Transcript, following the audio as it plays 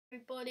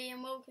Everybody,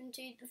 and welcome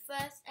to the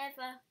first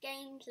ever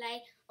gameplay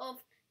of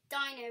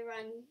Dino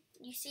Run.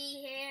 You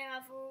see here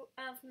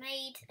I've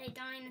made a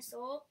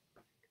dinosaur,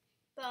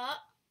 but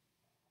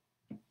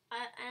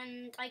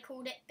and I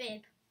called it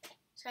Bib.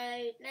 So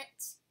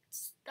let's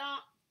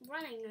start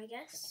running, I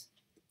guess.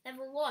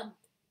 Level 1.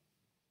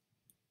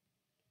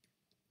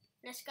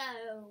 Let's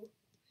go.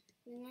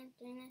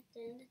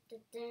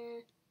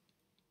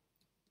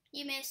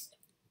 You missed.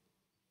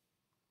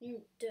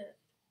 Duh.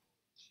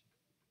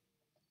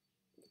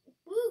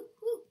 Woo,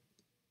 woo.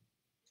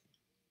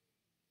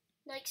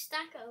 Like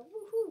Stacker.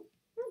 Woo, woo,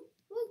 woo,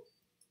 woo.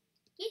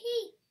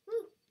 Yee,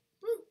 woo,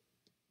 woo,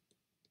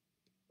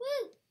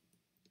 woo.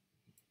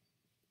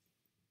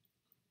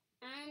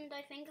 And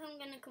I think I'm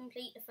going to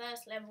complete the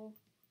first level.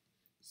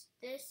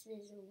 This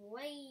is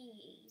way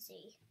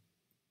easy.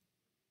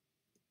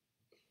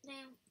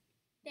 Down,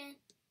 dun,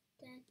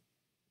 dun,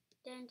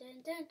 dun,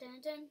 dun, dun,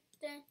 dun, dun,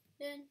 dun,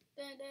 dun,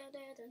 dun, dun,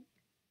 dun, dun.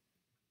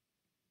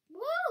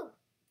 Woo!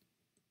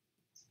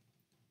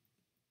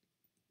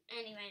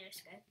 Anyway,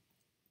 let's go.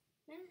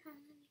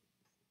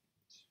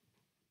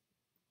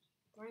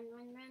 Run,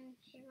 run, run.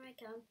 Here I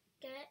come.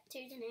 Get to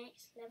the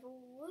next level.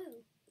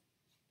 Woo!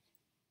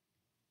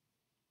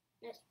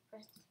 Let's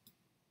press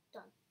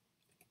done.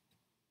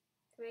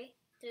 3,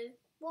 2,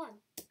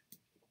 1.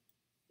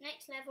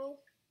 Next level.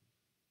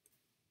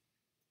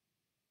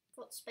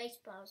 What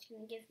spacebar is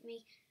going to give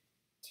me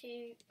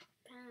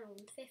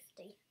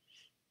 £2.50.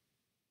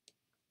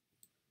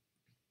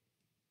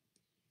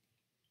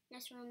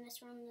 Let's run,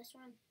 let's run, let's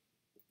run.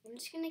 I'm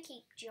just going to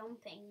keep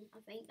jumping. I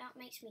think that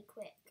makes me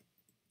quick.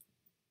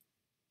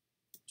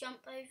 Jump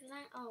over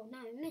that. Oh no,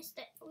 missed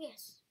it. Oh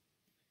yes.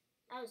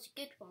 That was a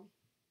good one.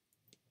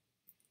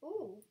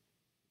 Ooh.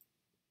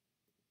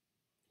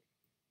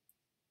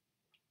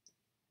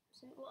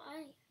 Isn't what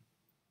I...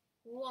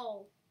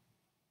 Whoa.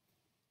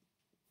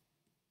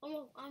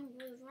 Oh, I'm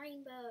the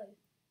rainbow.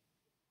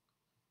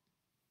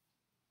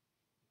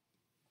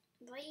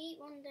 If I eat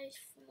one of those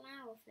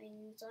flower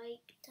things, I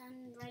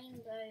turn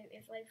rainbow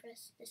if I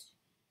press this.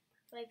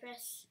 If I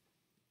press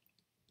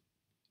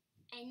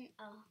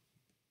enter.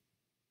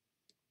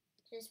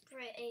 Which is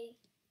pretty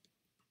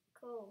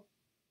cool.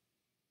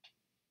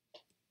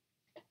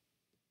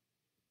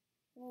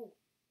 Ooh.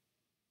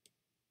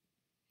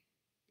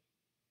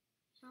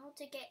 How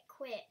to get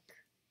quick.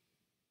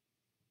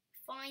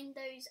 Find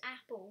those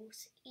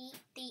apples. Eat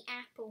the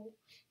apple.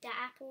 The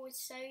apple is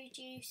so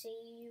juicy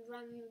you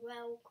run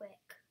well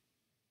quick.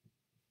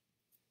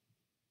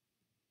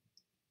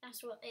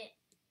 That's what it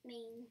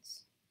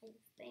means, I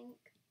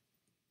think.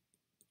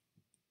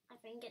 I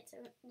think it's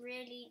a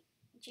really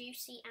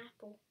juicy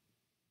apple.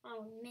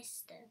 Oh,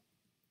 missed it.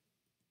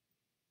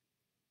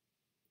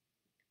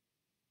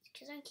 It's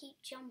because I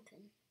keep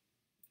jumping.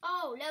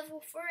 Oh,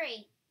 level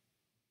 3.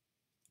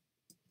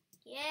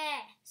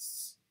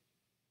 Yes.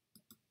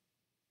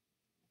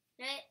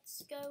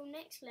 Let's go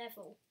next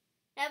level.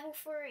 Level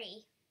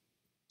 3.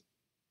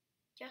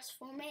 Just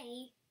for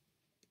me.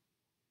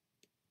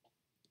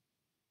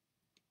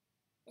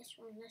 Let's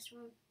run, let's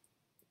run.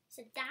 It's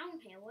a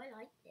downhill, I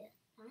like it.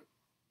 Huh?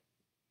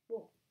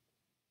 Whoa.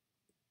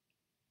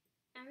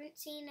 I haven't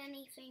seen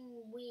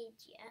anything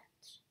weird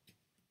yet.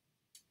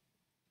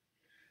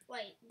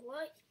 Wait,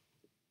 what?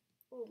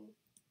 Oh.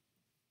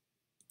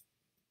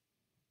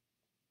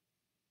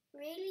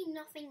 Really,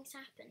 nothing's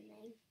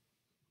happening.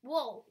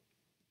 Whoa.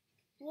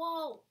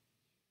 Whoa.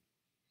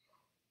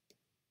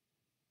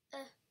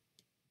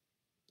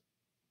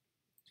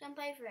 Jump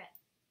over it.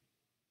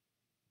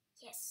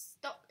 Yes,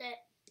 stopped it.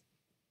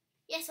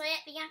 Yes, I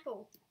ate the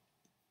apple.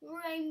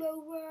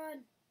 Rainbow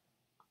Run.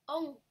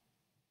 Oh.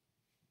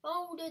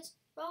 Boulders.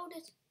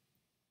 Boulders.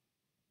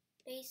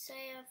 Please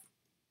say I've...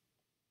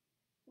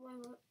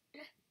 Run.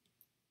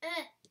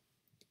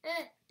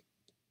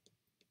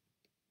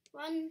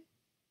 Run.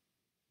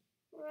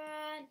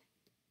 Run.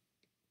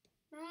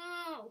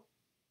 No.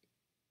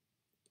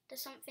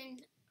 There's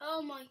something.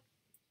 Oh my.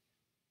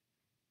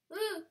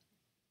 Ooh.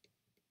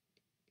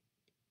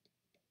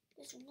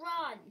 Just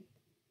run.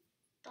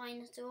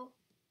 Dinosaur.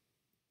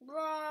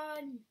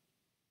 Run.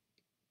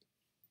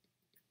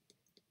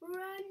 Run,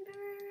 run,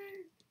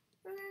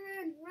 run,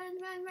 run,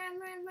 run, run,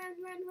 run, run,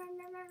 run, run,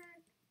 run,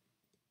 run.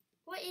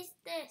 What is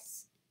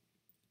this?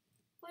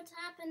 What's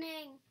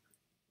happening?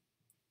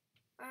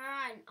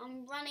 Alright,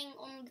 I'm running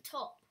on the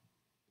top.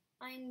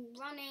 I'm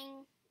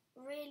running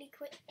really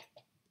quick.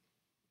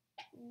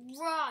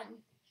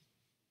 Run.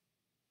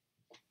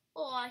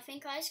 Oh, I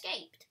think I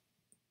escaped.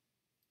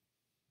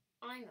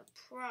 I'm a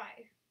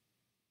pro.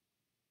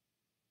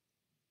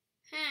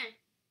 Huh.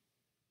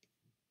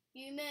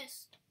 You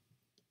missed.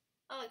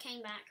 Oh, it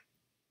came back.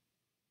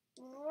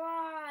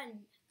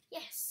 Run.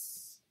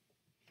 Yes.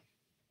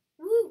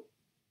 Woo.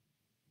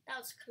 That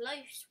was a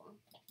close one.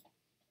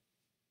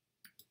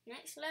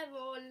 Next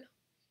level.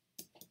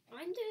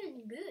 I'm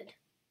doing good.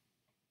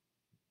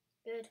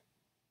 Good.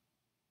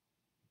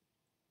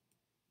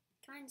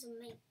 Kind of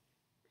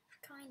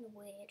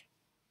weird.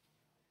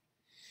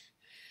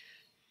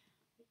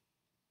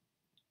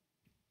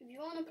 If you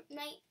want to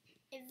make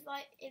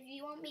if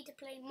you want me to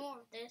play more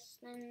of this,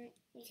 then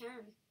you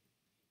can.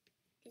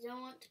 Because I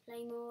want to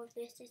play more of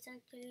this. It's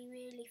actually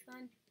really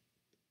fun,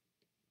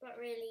 but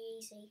really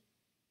easy.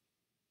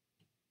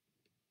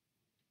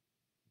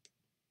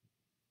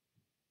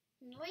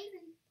 Not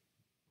even.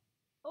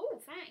 Oh,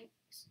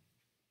 thanks.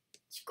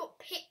 It's got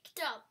picked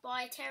up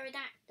by a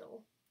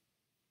pterodactyl.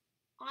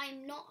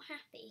 I'm not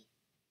happy.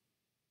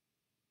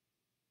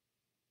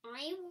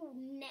 I will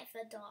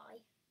never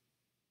die.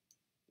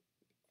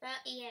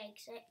 30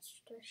 eggs,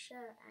 extra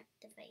shirt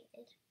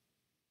activated.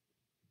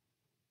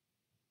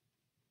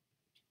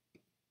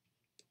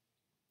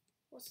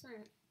 What's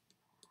that?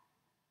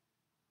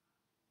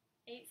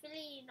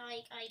 Hopefully,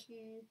 like, I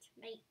can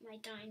make my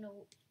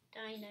dino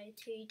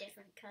 2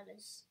 different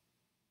colours.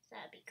 So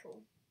that'd be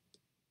cool.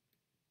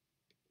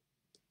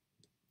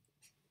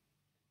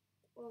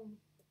 Boom.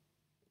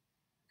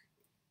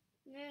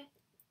 Yeah.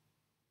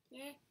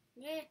 Yeah.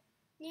 Yeah.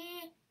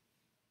 Yeah.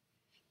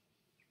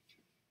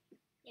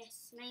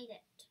 Yes, made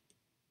it.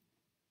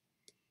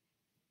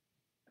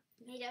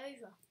 Made it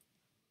over.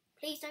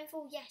 Please don't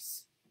fall.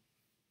 Yes.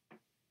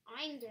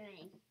 I'm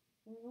doing.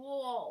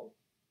 Whoa.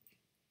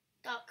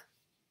 Duck.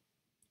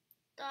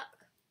 Duck.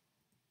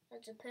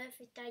 That's a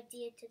perfect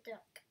idea to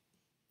duck.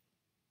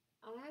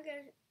 I want to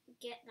go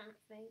get that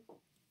thing.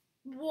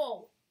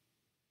 Whoa.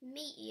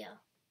 Meteor.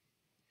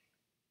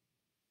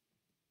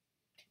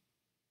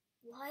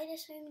 Why are there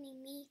so many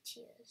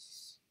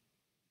meteors?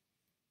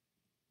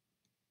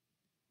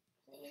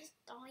 It is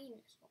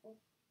dinosaur.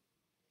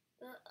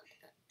 But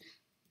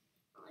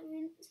I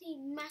didn't see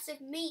massive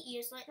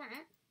meteors like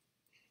that.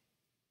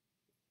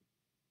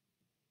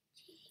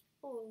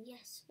 Oh,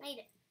 yes, made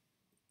it.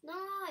 No,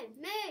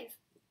 move!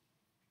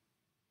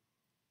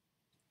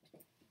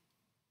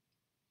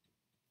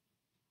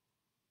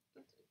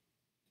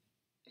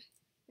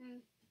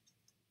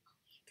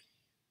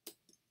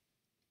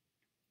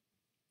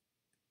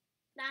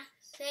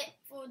 That's it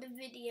for the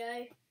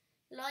video.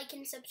 Like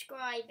and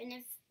subscribe,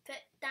 and put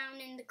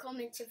down in the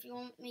comments if you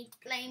want me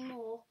to play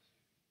more.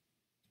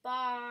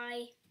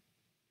 Bye.